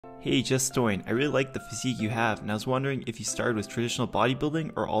Hey, just joined. I really like the physique you have, and I was wondering if you started with traditional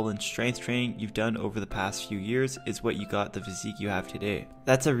bodybuilding or all in strength training you've done over the past few years is what you got the physique you have today.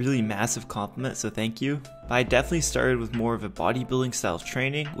 That's a really massive compliment, so thank you. But I definitely started with more of a bodybuilding style of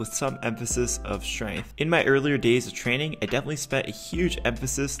training with some emphasis of strength. In my earlier days of training, I definitely spent a huge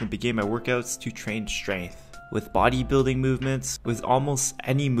emphasis in the beginning of my workouts to train strength. With bodybuilding movements, with almost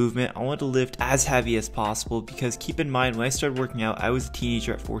any movement, I wanted to lift as heavy as possible because keep in mind when I started working out, I was a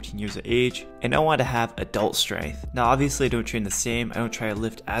teenager at 14 years of age and I wanted to have adult strength. Now obviously I don't train the same, I don't try to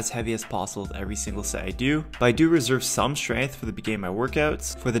lift as heavy as possible with every single set I do, but I do reserve some strength for the beginning of my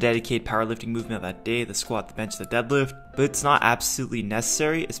workouts, for the dedicated powerlifting movement of that day, the squat, the bench, the deadlift, but it's not absolutely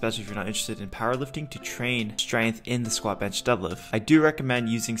necessary, especially if you're not interested in powerlifting, to train strength in the squat, bench, deadlift. I do recommend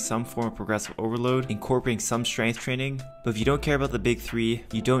using some form of progressive overload, incorporating some strength training, but if you don't care about the big three,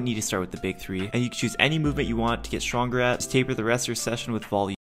 you don't need to start with the big three, and you can choose any movement you want to get stronger at. Just taper the rest of your session with volume.